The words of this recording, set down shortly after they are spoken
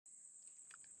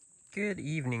Good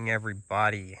evening,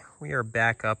 everybody. We are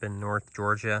back up in North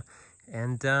Georgia,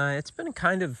 and it's been a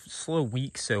kind of slow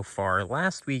week so far.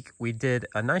 Last week, we did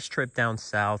a nice trip down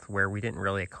south where we didn't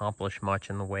really accomplish much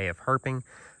in the way of herping,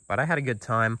 but I had a good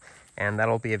time, and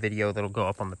that'll be a video that'll go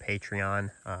up on the Patreon.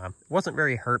 It wasn't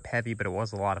very herp heavy, but it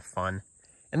was a lot of fun.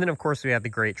 And then, of course, we had the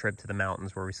great trip to the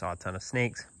mountains where we saw a ton of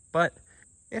snakes, but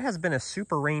it has been a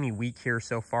super rainy week here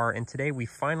so far, and today we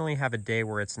finally have a day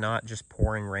where it's not just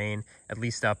pouring rain, at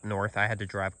least up north. I had to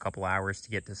drive a couple hours to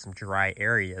get to some dry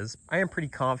areas. I am pretty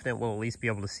confident we'll at least be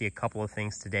able to see a couple of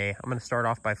things today. I'm going to start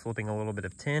off by flipping a little bit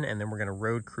of tin, and then we're going to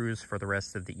road cruise for the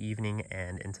rest of the evening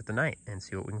and into the night and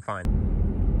see what we can find.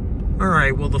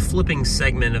 Alright, well the flipping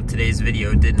segment of today's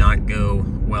video did not go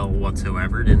well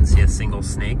whatsoever. Didn't see a single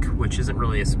snake, which isn't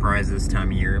really a surprise this time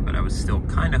of year, but I was still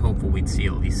kind of hopeful we'd see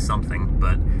at least something.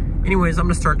 But anyways, I'm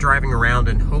going to start driving around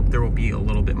and hope there will be a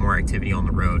little bit more activity on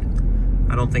the road.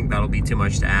 I don't think that'll be too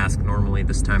much to ask. Normally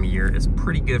this time of year is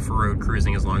pretty good for road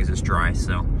cruising as long as it's dry,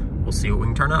 so we'll see what we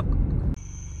can turn up.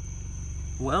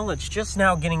 Well, it's just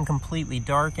now getting completely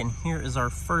dark, and here is our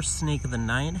first snake of the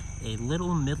night, a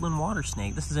little Midland water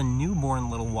snake. This is a newborn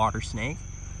little water snake.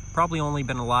 Probably only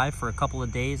been alive for a couple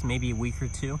of days, maybe a week or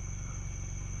two.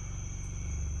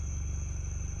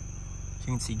 So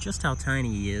you can see just how tiny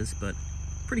he is, but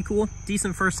pretty cool.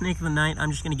 Decent first snake of the night. I'm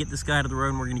just gonna get this guy to the road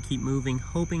and we're gonna keep moving,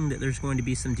 hoping that there's going to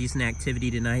be some decent activity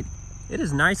tonight. It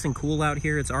is nice and cool out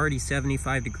here. It's already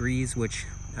 75 degrees, which,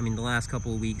 I mean, the last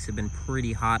couple of weeks have been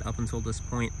pretty hot up until this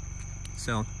point.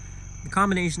 So the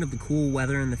combination of the cool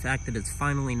weather and the fact that it's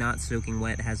finally not soaking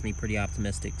wet has me pretty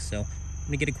optimistic. So I'm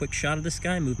gonna get a quick shot of this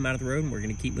guy, move him out of the road, and we're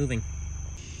gonna keep moving.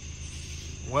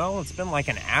 Well, it's been like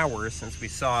an hour since we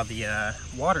saw the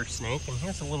water snake, and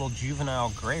here's a little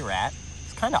juvenile gray rat.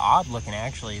 It's kind of odd looking,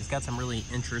 actually. He's got some really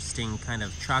interesting kind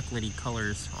of chocolatey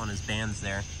colors on his bands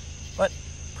there. But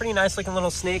pretty nice looking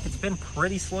little snake. It's been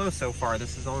pretty slow so far.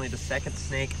 This is only the second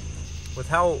snake. With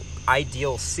how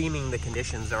ideal seeming the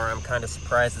conditions are, I'm kind of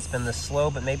surprised it's been this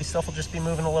slow, but maybe stuff will just be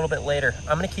moving a little bit later.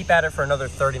 I'm going to keep at it for another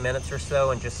 30 minutes or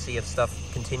so and just see if stuff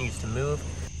continues to move.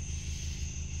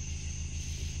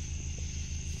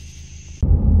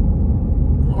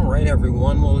 All right,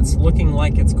 everyone. Well, it's looking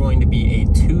like it's going to be a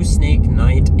two-snake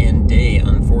night and day,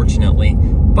 unfortunately.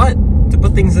 But to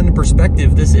put things into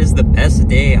perspective, this is the best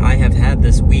day I have had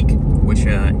this week, which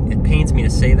it pains me to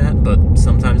say that, but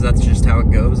sometimes that's just how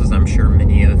it goes, as I'm sure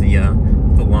many of the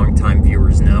longtime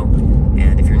viewers know.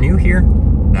 And if you're new here,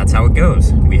 that's how it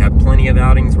goes. We have plenty of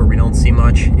outings where we don't see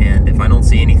much, and if I don't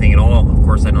see anything at all, of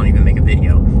course I don't even make a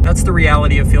video. That's the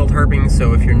reality of field herping,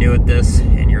 so if you're new at this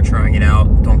and you're trying it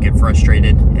out, don't get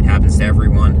frustrated. It happens to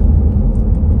everyone.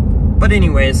 But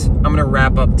anyways, I'm going to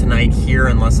wrap up tonight here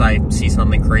unless I see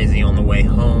something crazy on the way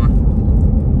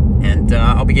home. And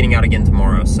I'll be getting out again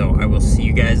tomorrow, so I will see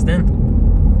you guys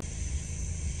then.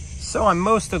 So I'm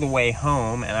most of the way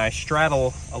home, and I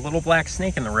straddle a little black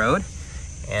snake in the road.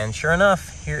 And sure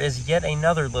enough, here is yet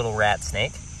another little rat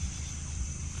snake.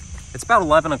 It's about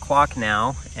 11 o'clock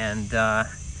now, and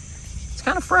it's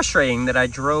kind of frustrating that I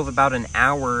drove about an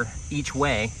hour each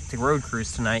way to road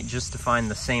cruise tonight just to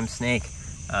find the same snake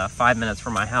 5 minutes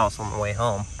from my house on the way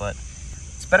home. But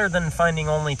it's better than finding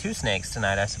only two snakes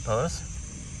tonight, I suppose.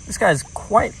 This guy's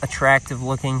quite attractive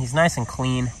looking. He's nice and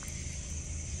clean.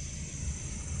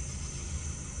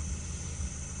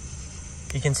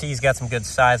 You can see he's got some good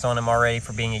size on him already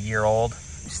for being a year old.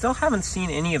 We still haven't seen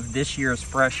any of this year's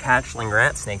fresh hatchling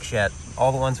rat snakes yet.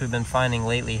 All the ones we've been finding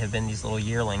lately have been these little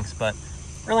yearlings, but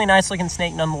really nice looking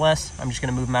snake nonetheless. I'm just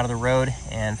gonna move him out of the road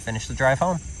and finish the drive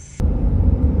home.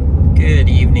 Good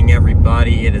evening,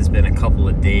 everybody. It has been a couple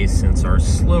of days since our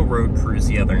slow road cruise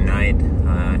the other night,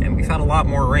 and we've had a lot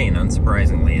more rain,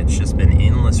 unsurprisingly. It's just been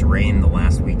endless rain the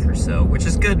last week or so, which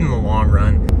is good in the long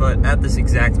run, but at this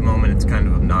exact moment, it's kind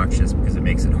of obnoxious because it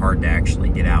makes it hard to actually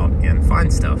get out and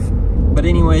find stuff. But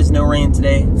anyways, no rain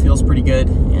today. It feels pretty good,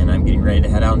 and I'm getting ready to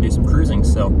head out and do some cruising,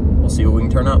 so we'll see what we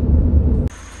can turn up.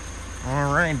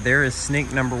 All right, there is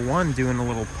snake number one doing a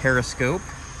little periscope.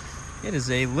 It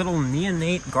is a little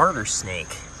neonate garter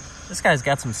snake. This guy's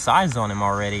got some size on him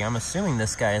already. I'm assuming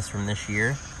this guy is from this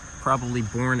year. Probably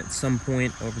born at some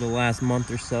point over the last month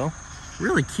or so.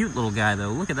 Really cute little guy though,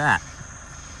 look at that.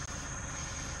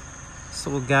 This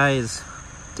little guy is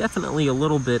definitely a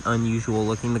little bit unusual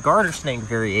looking. The garter snake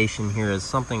variation here is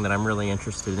something that I'm really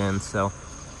interested in, so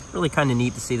really kind of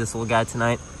neat to see this little guy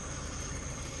tonight.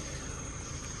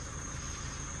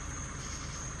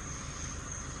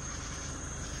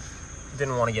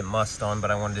 Didn't want to get mussed on,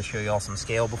 but I wanted to show you all some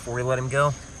scale before we let him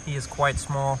go. He is quite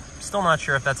small. Still not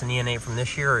sure if that's a neonate from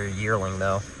this year or a yearling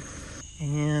though.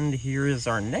 And here is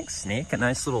our next snake, a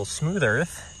nice little smooth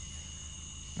earth.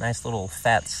 Nice little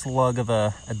fat slug of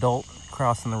a adult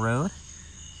crossing the road.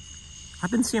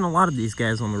 I've been seeing a lot of these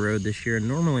guys on the road this year, and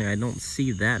normally I don't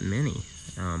see that many,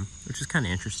 which is kind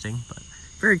of interesting, but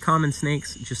very common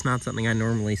snakes, just not something I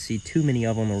normally see too many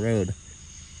of on the road.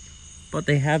 But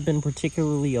they have been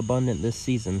particularly abundant this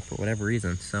season for whatever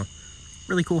reason, so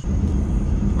really cool.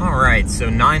 All right, so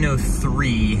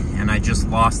 9:03, and I just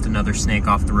lost another snake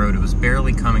off the road. It was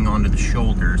barely coming onto the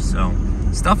shoulder, so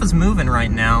stuff is moving right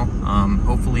now.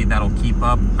 Hopefully that'll keep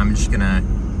up. I'm just gonna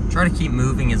try to keep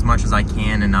moving as much as I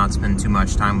can and not spend too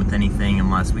much time with anything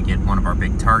unless we get one of our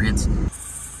big targets.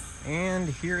 And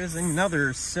here is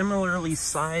another similarly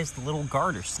sized little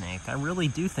garter snake. I really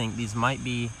do think these might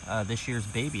be this year's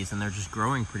babies, and they're just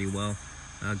growing pretty well.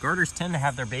 Garters tend to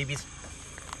have their babies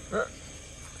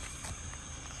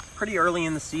pretty early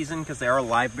in the season because they are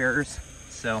live bearers,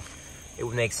 so it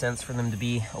would make sense for them to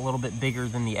be a little bit bigger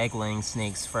than the egg-laying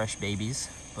snake's fresh babies,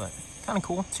 but kind of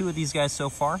cool. 2 of these guys so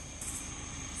far.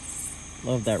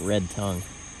 Love that red tongue.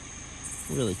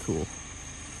 Really cool.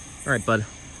 All right, bud.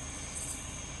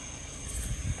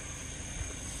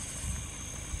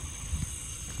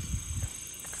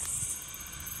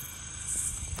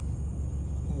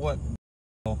 What?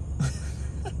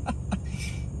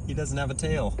 He doesn't have a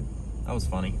tail. That was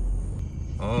funny.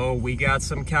 Oh, we got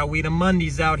some Coweta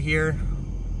Mondays out here.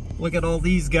 Look at all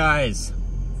these guys.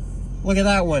 Look at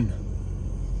that one.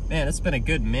 Man, it's been a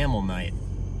good mammal night.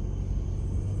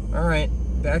 All right,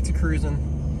 back to cruising.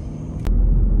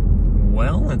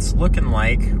 Well, it's looking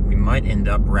like we might end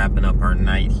up wrapping up our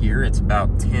night here. It's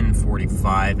about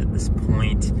 10:45 at this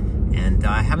point, and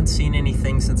I haven't seen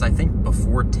anything since I think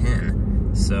before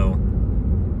 10. So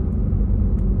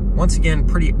once again,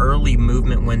 pretty early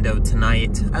movement window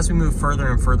tonight. As we move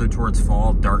further and further towards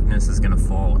fall, darkness is going to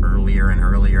fall earlier and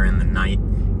earlier in the night,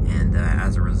 and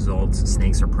as a result,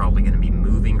 snakes are probably going to be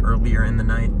moving earlier in the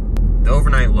night. The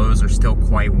overnight lows are still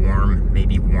quite warm,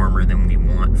 maybe warmer than we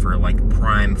want for like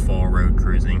prime fall road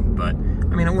cruising, but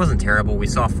I mean, it wasn't terrible. We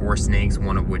saw 4 snakes,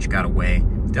 one of which got away.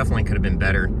 Definitely could have been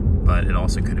better, but it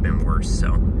also could have been worse.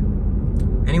 So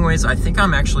anyways, I think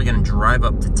I'm actually going to drive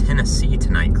up to Tennessee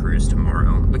to night cruise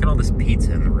tomorrow. Look at all this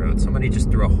pizza in the road. Somebody just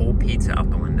threw a whole pizza out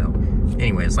the window.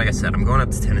 Anyways, like I said, I'm going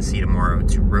up to Tennessee tomorrow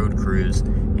to road cruise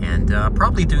and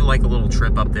probably do like a little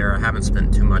trip up there. I haven't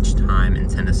spent too much time in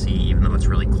Tennessee, even though it's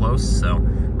really close, so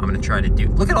I'm going to try to do...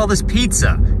 Look at all this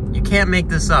pizza! You can't make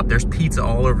this up. There's pizza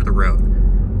all over the road.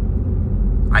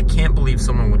 I can't believe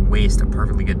someone would waste a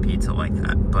perfectly good pizza like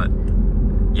that, but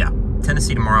yeah,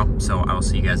 Tennessee tomorrow, so I will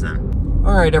see you guys then.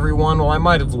 All right, everyone. Well, I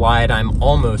might have lied. I'm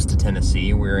almost to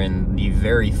Tennessee. We're in the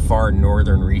very far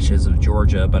northern reaches of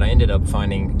Georgia, but I ended up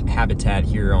finding habitat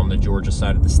here on the Georgia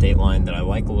side of the state line that I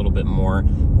like a little bit more.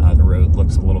 The road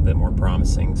looks a little bit more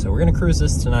promising. So we're going to cruise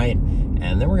this tonight,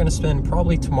 and then we're going to spend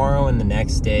probably tomorrow and the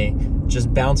next day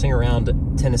just bouncing around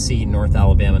Tennessee, North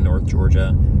Alabama, North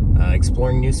Georgia,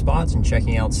 exploring new spots and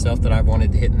checking out stuff that I've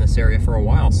wanted to hit in this area for a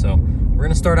while. So we're going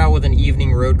to start out with an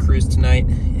evening road cruise tonight,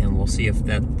 and we'll see if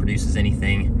that produces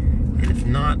anything. And if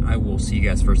not, I will see you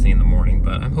guys first thing in the morning,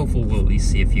 but I'm hopeful we'll at least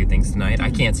see a few things tonight.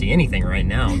 I can't see anything right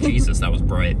now. Jesus, that was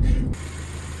bright.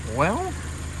 Well,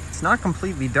 it's not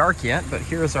completely dark yet, but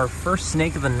here is our first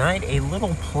snake of the night, a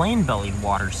little plain-bellied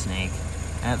water snake.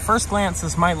 At first glance,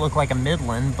 this might look like a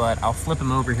midland, but I'll flip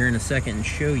him over here in a second and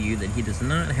show you that he does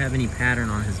not have any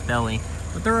pattern on his belly.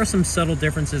 But there are some subtle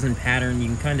differences in pattern. You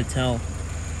can kind of tell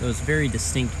those very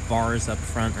distinct bars up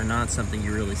front are not something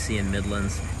you really see in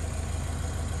midlands.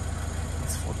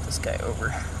 Let's flip this guy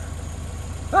over.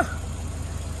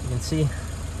 You can see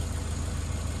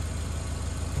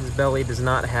his belly does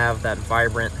not have that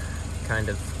vibrant kind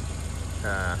of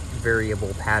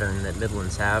variable pattern that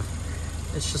midlands have.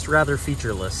 It's just rather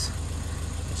featureless,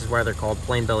 which is why they're called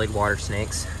plain-bellied water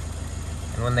snakes.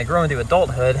 And when they grow into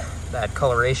adulthood, that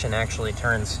coloration actually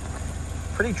turns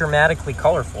pretty dramatically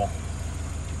colorful.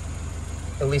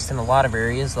 At least in a lot of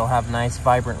areas, they'll have nice,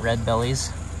 vibrant red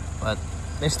bellies, but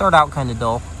they start out kind of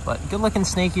dull. But good-looking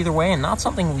snake either way, and not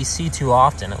something we see too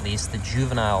often, at least the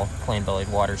juvenile plain-bellied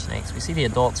water snakes. We see the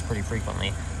adults pretty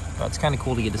frequently, but it's kind of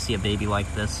cool to get to see a baby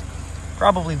like this.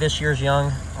 Probably this year's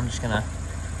young. I'm just gonna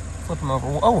flip him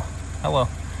over. Oh, hello.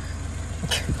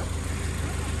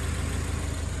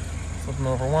 Flip him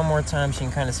over one more time so you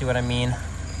can kind of see what I mean.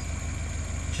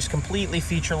 Just completely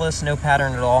featureless, no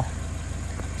pattern at all.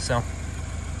 So,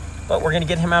 but we're gonna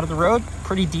get him out of the road.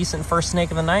 Pretty decent first snake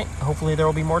of the night. Hopefully there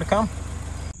will be more to come.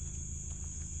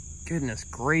 Goodness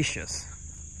gracious.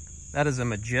 That is a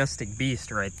majestic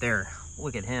beast right there.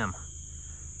 Look at him.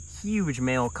 Huge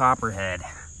male copperhead.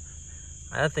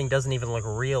 That thing doesn't even look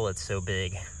real, it's so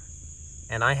big.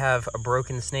 And I have a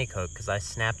broken snake hook because I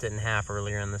snapped it in half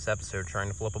earlier in this episode trying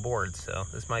to flip a board, so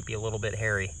this might be a little bit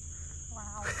hairy.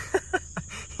 Wow.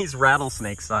 He's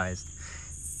rattlesnake sized.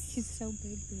 He's so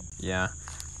big, dude. Yeah,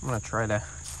 I'm gonna try to...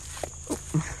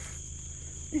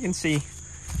 You can see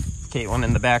Caitlin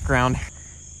in the background.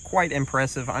 Quite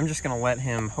impressive. I'm just gonna let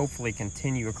him hopefully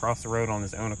continue across the road on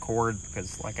his own accord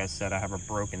because, like I said, I have a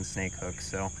broken snake hook,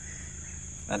 so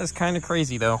that is kind of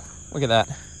crazy though. Look at that.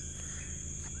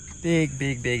 Big,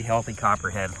 big, big, healthy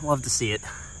copperhead. Love to see it.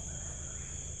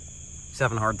 He's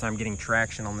having a hard time getting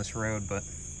traction on this road, but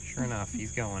sure enough,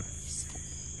 he's going.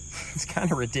 It's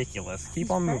kind of ridiculous.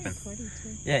 Keep on moving. Pretty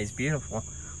too. Yeah, he's beautiful.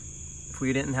 If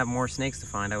we didn't have more snakes to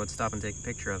find, I would stop and take a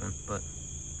picture of him, but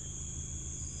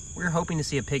we're hoping to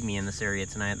see a pygmy in this area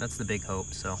tonight. That's the big hope,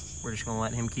 so we're just gonna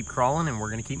let him keep crawling and we're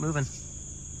gonna keep moving.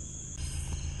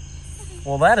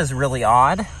 Well, that is really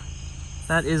odd.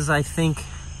 That is, I think,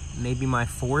 maybe my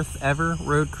 4th ever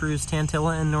road cruise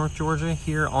Tantilla in North Georgia,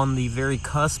 here on the very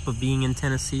cusp of being in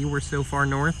Tennessee. We're so far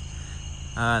north.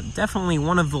 Definitely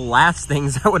one of the last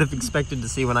things I would have expected to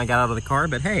see when I got out of the car,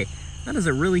 but hey, that is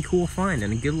a really cool find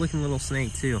and a good looking little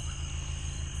snake too.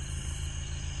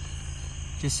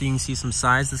 Just so you can see some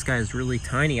size, this guy is really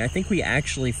tiny. I think we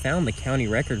actually found the county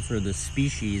record for this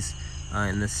species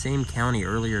in the same county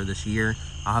earlier this year.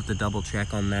 I'll have to double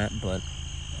check on that, but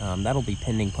that'll be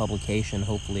pending publication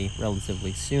hopefully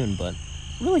relatively soon. But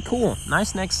really cool.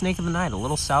 Nice neck snake of the night, a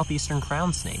little southeastern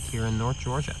crown snake here in North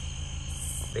Georgia.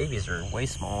 Babies are way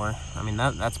smaller. I mean,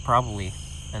 that's probably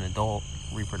an adult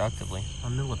reproductively, a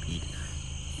millipede.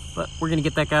 But we're gonna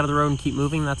get that guy out of the road and keep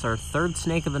moving. That's our 3rd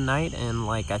snake of the night, and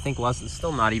like I think it's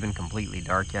still not even completely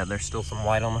dark yet. There's still some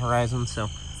light on the horizon, so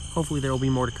hopefully there will be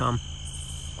more to come.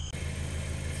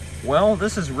 Well,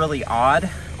 this is really odd.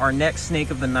 Our next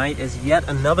snake of the night is yet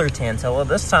another Tantilla,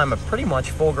 this time a pretty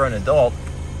much full-grown adult.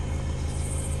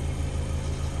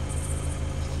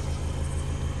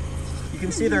 You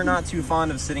can see they're not too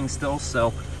fond of sitting still,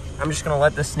 so I'm just gonna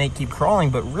let this snake keep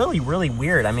crawling, but really, really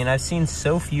weird. I mean, I've seen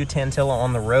so few Tantilla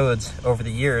on the roads over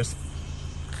the years,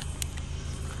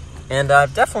 and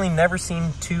I've definitely never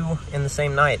seen 2 in the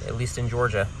same night, at least in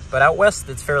Georgia. But out west,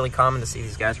 it's fairly common to see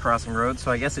these guys crossing roads,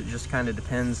 so I guess it just kind of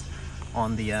depends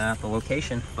on the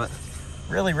location. But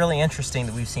really, really interesting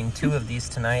that we've seen 2 of these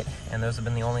tonight, and those have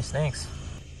been the only snakes.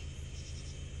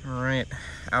 All right,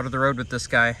 out of the road with this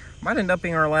guy. Might end up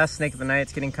being our last snake of the night.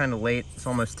 It's getting kind of late. It's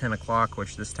almost 10 o'clock,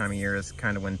 which this time of year is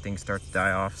kind of when things start to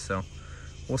die off. So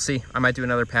we'll see. I might do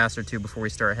another pass or 2 before we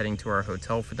start heading to our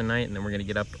hotel for the night. And then we're gonna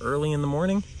get up early in the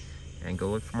morning and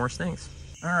go look for more snakes.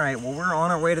 All right, well, we're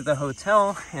on our way to the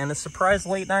hotel and a surprise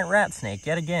late night rat snake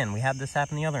yet again. We had this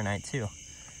happen the other night too.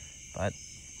 But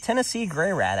Tennessee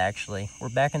gray rat, actually. We're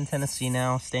back in Tennessee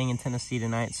now, staying in Tennessee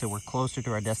tonight, so we're closer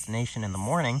to our destination in the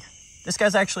morning. This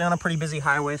guy's actually on a pretty busy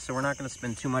highway, so we're not going to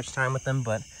spend too much time with him,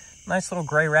 but nice little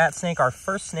gray rat snake, our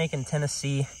first snake in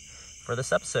Tennessee for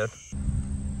this episode.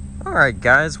 All right,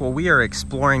 guys, well, we are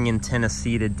exploring in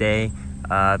Tennessee today.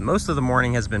 Most of the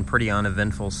morning has been pretty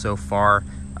uneventful so far.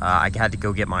 I had to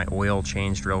go get my oil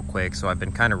changed real quick, so I've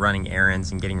been kind of running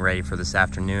errands and getting ready for this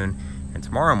afternoon and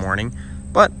tomorrow morning,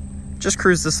 but just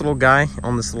cruised this little guy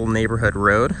on this little neighborhood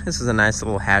road. This is a nice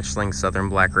little hatchling Southern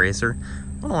Black Racer.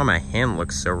 I don't know why my hand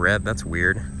looks so red. That's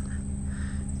weird.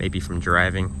 Maybe from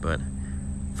driving, but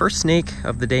first snake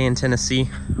of the day in Tennessee.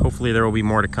 Hopefully there will be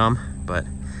more to come, but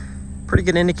pretty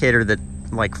good indicator that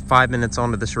like 5 minutes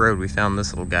onto this road, we found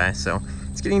this little guy. So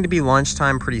it's getting to be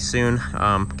lunchtime pretty soon.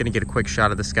 Gonna get a quick shot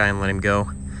of this guy and let him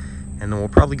go. And then we'll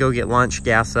probably go get lunch,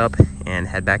 gas up, and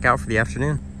head back out for the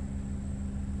afternoon.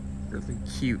 Really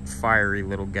cute, fiery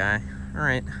little guy. All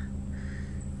right,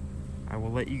 I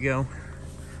will let you go.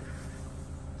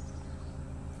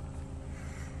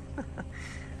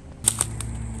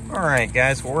 All right,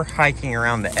 guys, well, we're hiking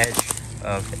around the edge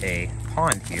of a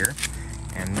pond here,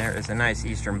 and there is a nice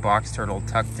eastern box turtle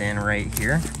tucked in right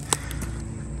here.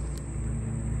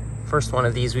 First one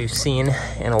of these we've seen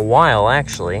in a while,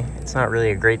 actually. It's not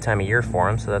really a great time of year for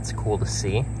them, so that's cool to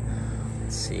see.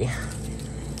 Let's see.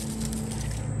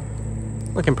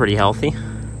 Looking pretty healthy.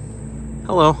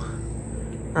 Hello.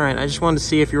 All right, I just wanted to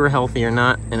see if you were healthy or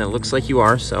not, and it looks like you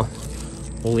are, so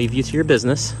we'll leave you to your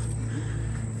business.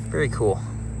 Very cool.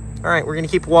 All right, we're gonna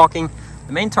keep walking.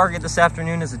 The main target this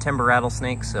afternoon is a timber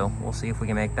rattlesnake, so we'll see if we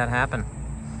can make that happen.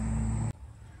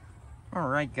 All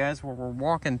right, guys, well, we're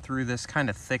walking through this kind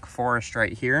of thick forest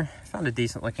right here. Found a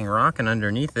decent looking rock, and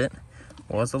underneath it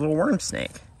was a little worm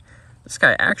snake. This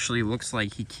guy actually looks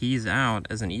like he keys out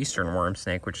as an eastern worm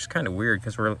snake, which is kind of weird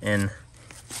because we're in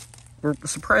we're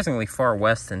surprisingly far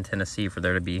west in Tennessee for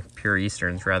there to be pure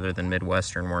easterns rather than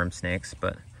midwestern worm snakes,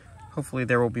 but hopefully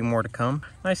there will be more to come.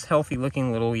 Nice healthy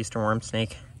looking little eastern worm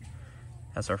snake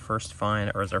as our first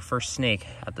find, or as our first snake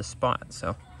at the spot. So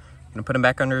I'm gonna put him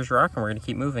back under his rock and we're gonna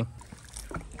keep moving.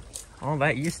 Oh,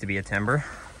 that used to be a timber.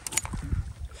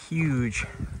 Huge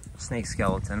snake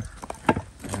skeleton.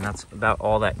 And that's about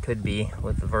all that could be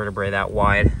with the vertebrae that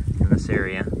wide in this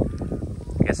area.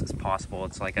 I guess it's possible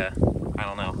it's like a, I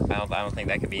don't know. I don't think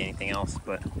that could be anything else,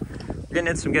 but we're getting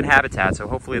in some good habitat, so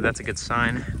hopefully that's a good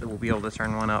sign that we'll be able to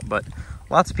turn one up. But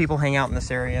lots of people hang out in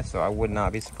this area, so I would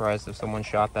not be surprised if someone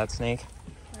shot that snake,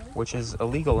 which is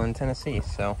illegal in Tennessee.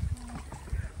 So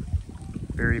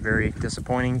very, very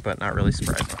disappointing, but not really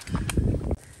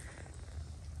surprising.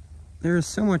 There is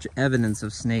so much evidence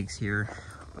of snakes here,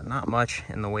 but not much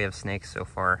in the way of snakes so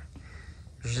far.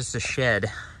 There's just a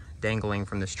shed dangling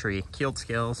from this tree. Keeled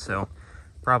scales, so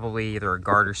probably either a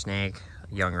garter snake,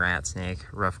 a young rat snake,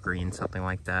 rough green, something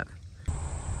like that.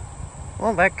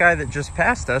 Well, that guy that just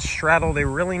passed us straddled a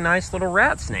really nice little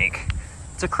rat snake.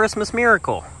 It's a Christmas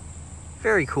miracle.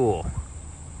 Very cool.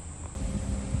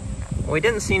 Well, we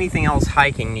didn't see anything else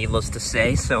hiking, needless to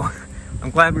say, so I'm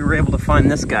glad we were able to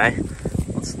find this guy.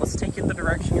 Let's take you the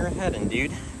direction you're heading,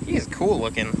 dude. He's cool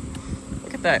looking.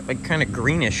 Look at that, like, kind of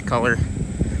greenish color.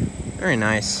 Very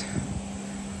nice.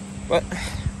 But,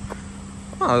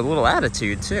 oh, a little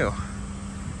attitude too.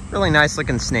 Really nice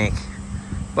looking snake.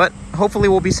 But hopefully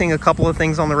we'll be seeing a couple of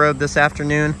things on the road this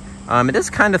afternoon. It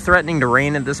is kind of threatening to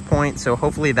rain at this point, so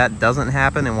hopefully that doesn't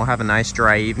happen and we'll have a nice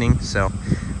dry evening. So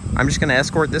I'm just gonna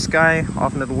escort this guy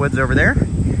off into the woods over there,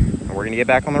 and we're gonna get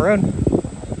back on the road.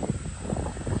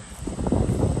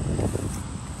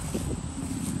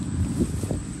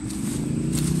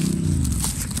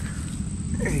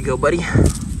 There you go, buddy.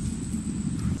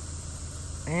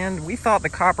 And we thought the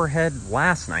copperhead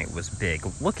last night was big.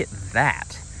 Look at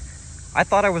that. I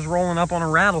thought I was rolling up on a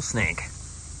rattlesnake.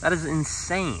 That is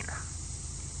insane.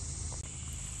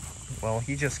 Well,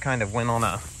 he just kind of went on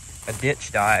a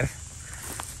ditch dive,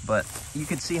 but you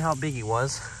could see how big he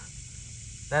was.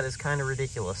 That is kind of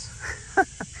ridiculous.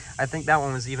 I think that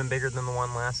one was even bigger than the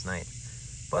one last night.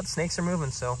 But snakes are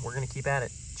moving, so we're gonna keep at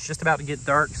it. It's just about to get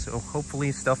dark, so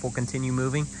hopefully stuff will continue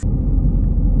moving.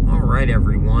 All right,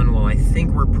 everyone. Well, I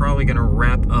think we're probably gonna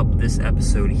wrap up this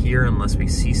episode here unless we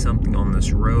see something on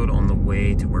this road on the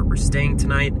way to where we're staying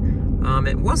tonight.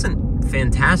 It wasn't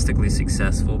fantastically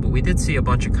successful, but we did see a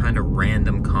bunch of kind of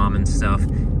random common stuff.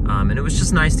 And it was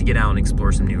just nice to get out and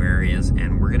explore some new areas,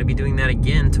 and we're gonna be doing that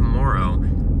again tomorrow.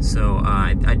 So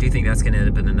I do think that's gonna end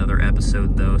up in another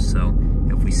episode though, so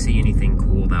if we see anything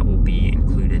cool, that will be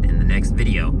included in the next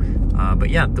video. But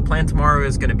yeah, the plan tomorrow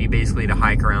is gonna be basically to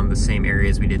hike around the same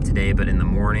areas we did today, but in the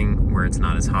morning where it's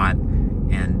not as hot,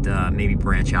 and maybe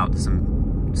branch out to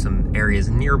some areas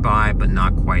nearby, but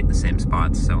not quite the same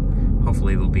spots. So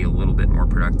hopefully it'll be a little bit more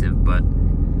productive. But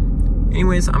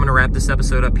anyways, I'm gonna wrap this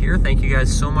episode up here. Thank you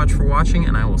guys so much for watching,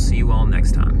 and I will see you all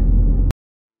next time.